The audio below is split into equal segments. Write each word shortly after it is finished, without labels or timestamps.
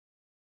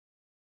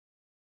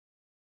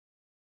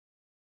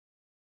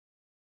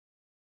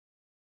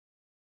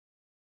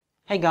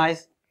Hey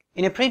guys,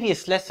 in a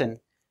previous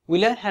lesson, we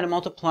learned how to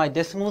multiply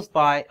decimals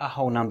by a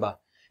whole number.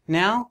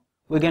 Now,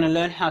 we're going to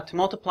learn how to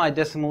multiply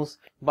decimals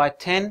by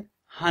 10,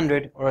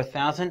 100 or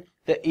 1,000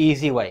 the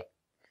easy way.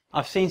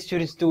 I've seen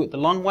students do it the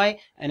long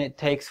way and it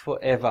takes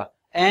forever.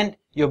 And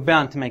you're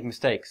bound to make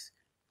mistakes.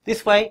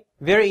 This way,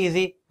 very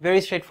easy, very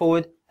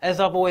straightforward.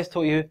 As I've always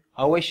taught you,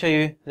 I always show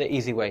you the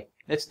easy way.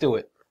 Let's do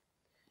it.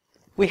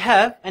 We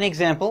have an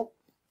example,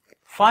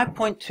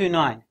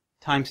 5.29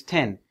 times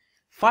 10.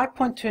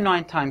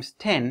 5.29 times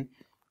 10,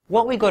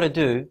 what we got to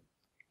do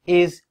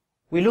is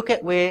we look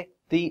at where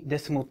the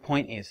decimal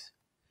point is.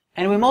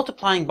 And we're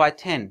multiplying by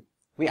 10.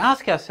 We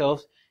ask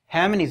ourselves,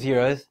 how many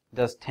zeros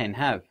does 10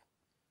 have?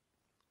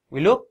 We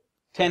look,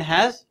 10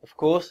 has, of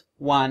course,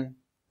 1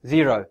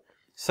 0.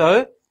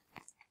 So,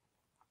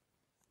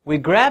 we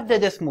grab the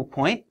decimal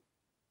point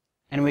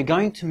and we're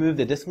going to move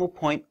the decimal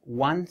point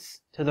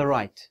once to the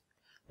right.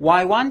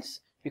 Why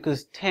once?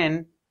 Because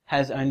 10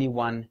 has only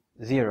 1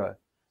 0.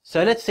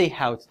 So let's see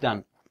how it's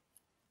done.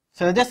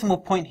 So the decimal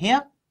point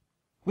here,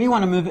 we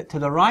want to move it to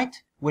the right.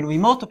 When we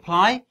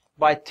multiply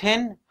by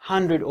 10,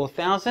 100 or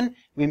 1,000,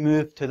 we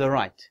move to the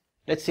right.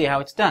 Let's see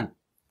how it's done.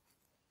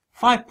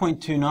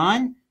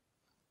 5.29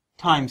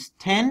 times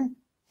 10.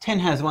 10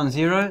 has 1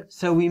 0,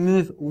 so we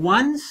move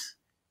once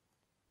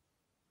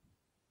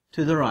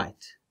to the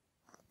right.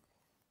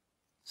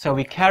 So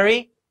we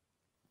carry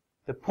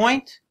the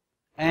point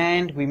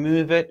and we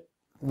move it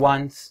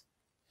once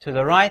to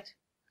the right.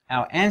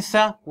 Our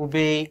answer will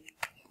be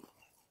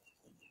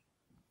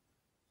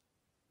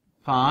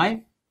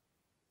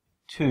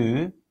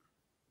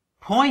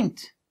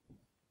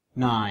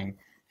 52.9.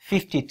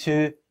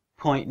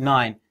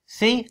 52.9.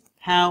 See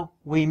how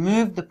we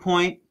move the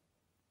point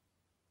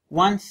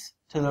once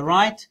to the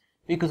right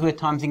because we're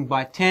timesing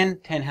by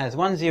 10. 10 has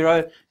 1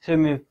 0, so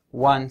we move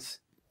once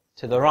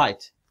to the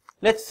right.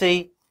 Let's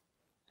see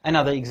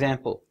another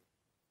example.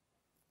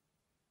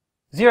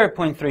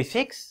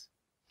 0.36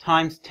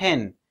 times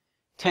 10.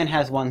 10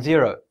 has 1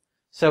 0,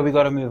 so we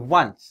got to move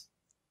once.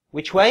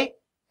 Which way?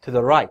 To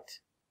the right.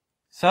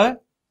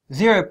 So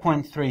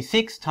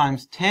 0.36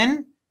 times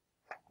 10,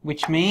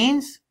 which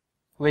means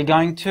we're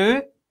going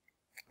to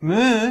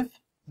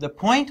move the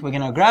point. We're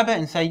going to grab it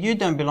and say, you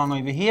don't belong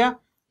over here,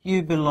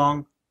 you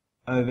belong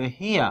over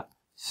here.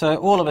 So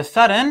all of a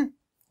sudden,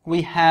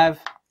 we have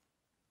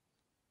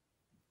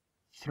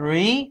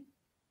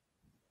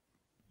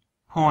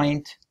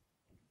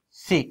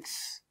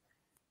 3.6.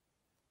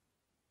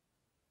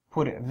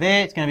 Put it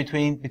there. It's going to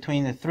be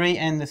between the 3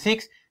 and the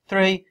 6.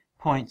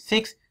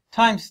 3.6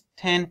 times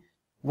 10,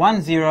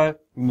 1 0.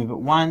 We move it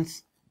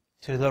once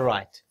to the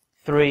right.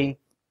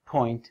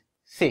 3.6.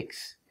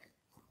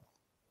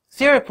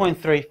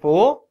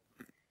 0.34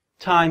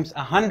 times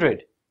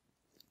 100.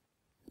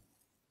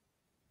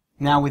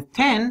 Now with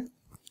 10,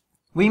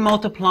 we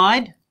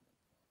multiplied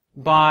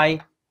by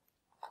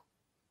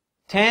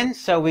 10,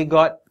 so we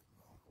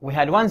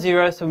had 1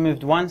 0, so we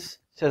moved once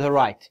to the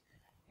right.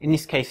 In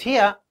this case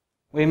here,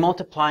 we're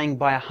multiplying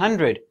by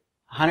 100.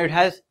 100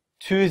 has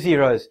 2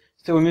 zeros,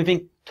 so we're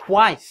moving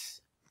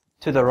twice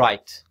to the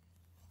right.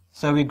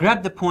 So we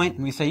grab the point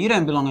and we say, you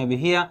don't belong over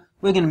here.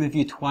 We're going to move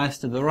you twice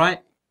to the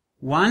right.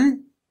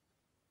 1,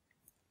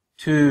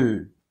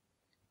 2.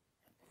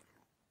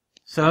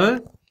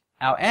 So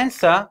our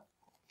answer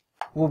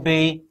will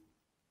be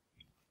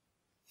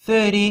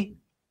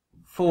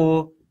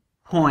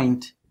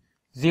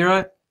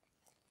 34.0.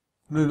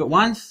 Move it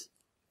once.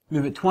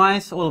 Move it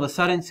twice, all of a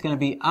sudden it's going to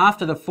be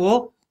after the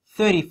 4,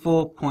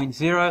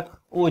 34.0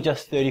 or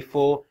just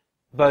 34.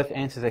 Both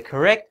answers are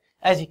correct.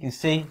 As you can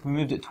see, we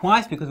moved it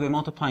twice because we're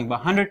multiplying by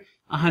 100.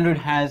 100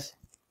 has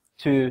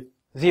 2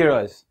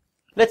 zeros.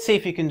 Let's see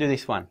if you can do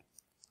this one.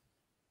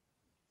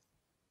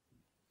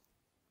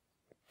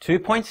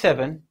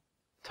 2.7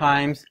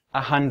 times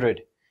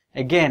 100.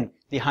 Again,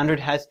 the 100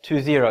 has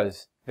 2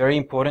 zeros. Very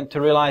important to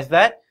realize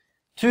that.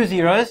 2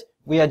 zeros,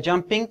 we are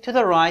jumping to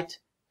the right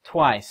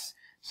twice.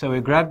 So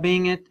we're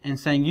grabbing it and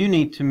saying you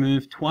need to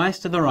move twice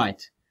to the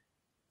right.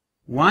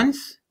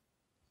 Once,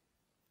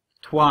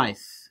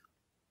 twice.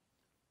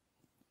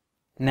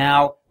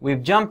 Now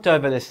we've jumped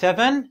over the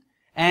 7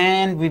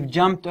 and we've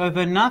jumped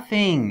over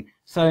nothing.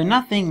 So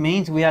nothing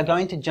means we are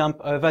going to jump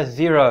over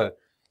 0.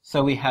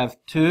 So we have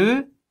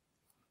 2,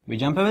 we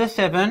jump over the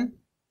 7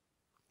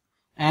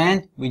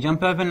 and we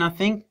jump over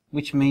nothing,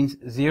 which means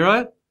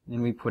 0.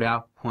 Then we put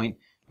our point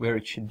where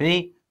it should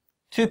be.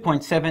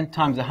 2.7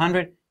 times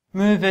 100,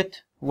 move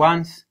it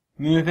once,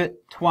 move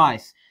it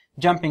twice.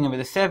 Jumping over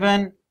the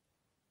 7,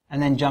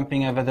 and then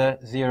jumping over the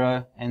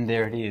 0, and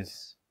there it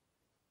is.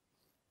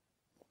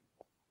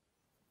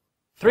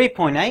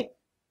 3.8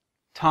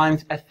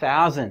 times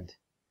 1,000.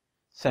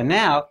 So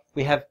now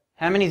we have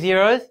how many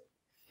zeros?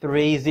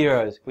 3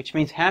 zeros, which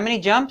means how many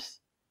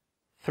jumps?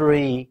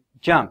 3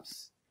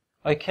 jumps.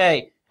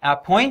 Okay, our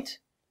point,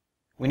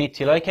 we need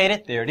to locate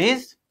it. There it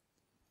is.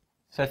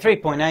 So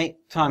 3.8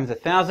 times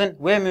 1,000,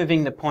 we're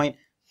moving the point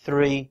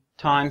 3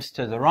 times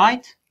to the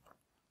right.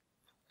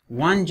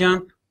 1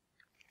 jump,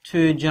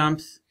 2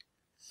 jumps,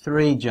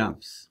 3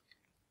 jumps.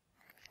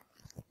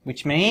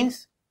 which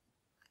means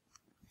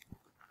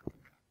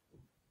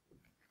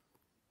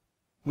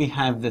we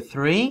have the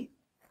 3,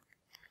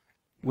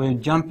 we're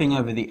jumping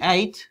over the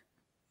 8,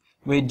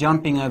 we're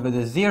jumping over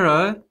the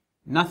 0,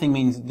 nothing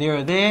means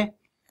 0 there,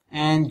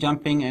 and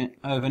jumping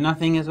over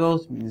nothing as well,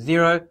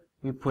 0,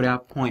 we put our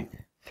point,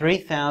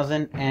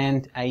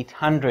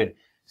 3,800.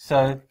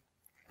 So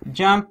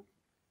jump,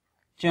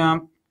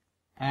 jump,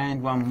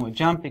 and one more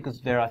jump,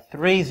 because there are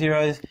 3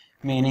 zeros,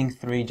 meaning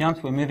 3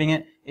 jumps. We're moving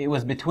it. It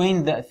was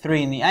between the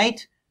 3 and the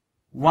 8,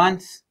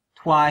 once,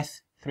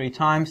 twice, 3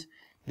 times.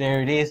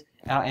 There it is.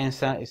 Our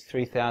answer is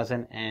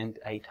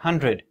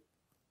 3,800.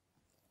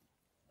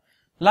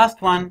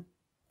 Last one,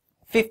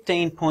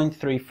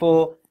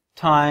 15.34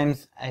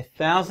 times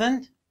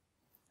 1,000.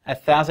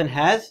 1,000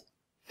 has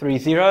 3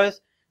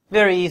 zeros.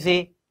 Very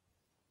easy.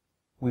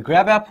 We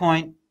grab our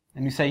point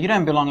and we say, you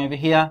don't belong over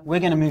here. We're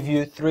going to move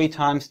you 3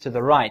 times to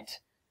the right.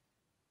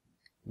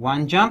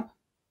 1 jump,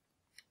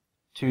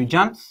 2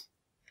 jumps,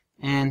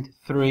 and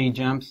 3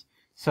 jumps.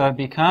 So it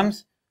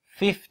becomes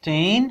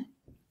 15,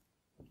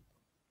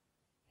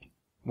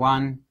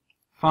 1,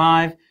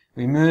 5.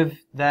 We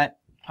move that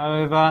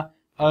over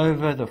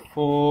the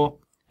 4,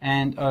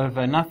 and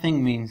over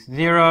nothing means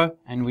 0,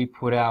 and we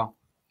put our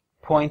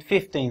point,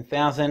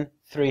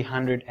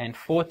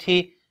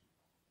 15,340.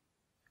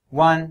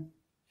 1,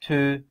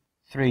 2,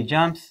 3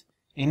 jumps.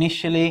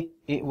 Initially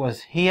it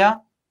was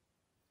here,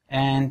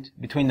 and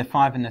between the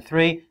 5 and the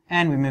 3,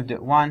 and we moved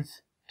it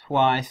once,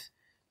 twice,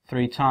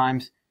 3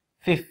 times,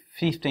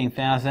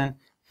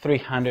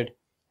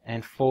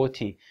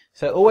 15,340.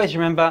 So always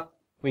remember,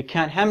 we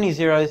count how many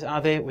zeros are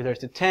there. Whether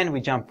it's a 10,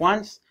 we jump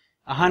once,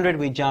 100,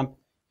 we jump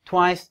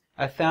twice,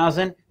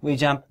 1,000, we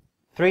jump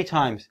 3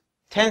 times.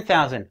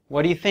 10,000,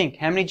 what do you think?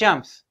 How many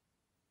jumps?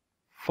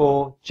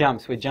 4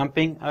 jumps. We're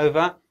jumping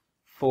over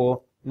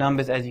 4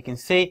 numbers, as you can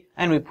see,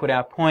 and we put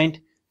our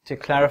point to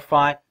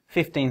clarify,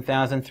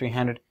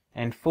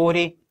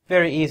 15,340.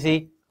 Very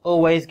easy.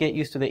 Always get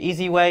used to the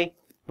easy way.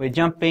 We're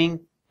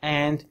jumping,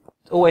 and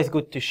it's always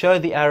good to show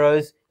the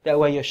arrows. That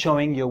way you're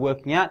showing you're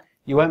working out.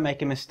 You won't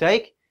make a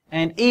mistake.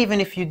 And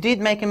even if you did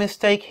make a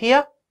mistake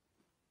here,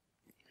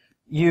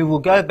 you will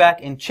go back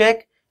and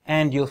check,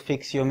 and you'll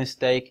fix your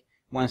mistake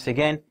once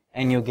again,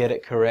 and you'll get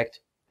it correct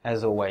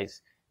as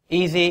always.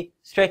 Easy,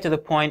 straight to the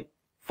point,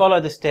 follow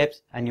the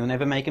steps, and you'll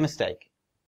never make a mistake.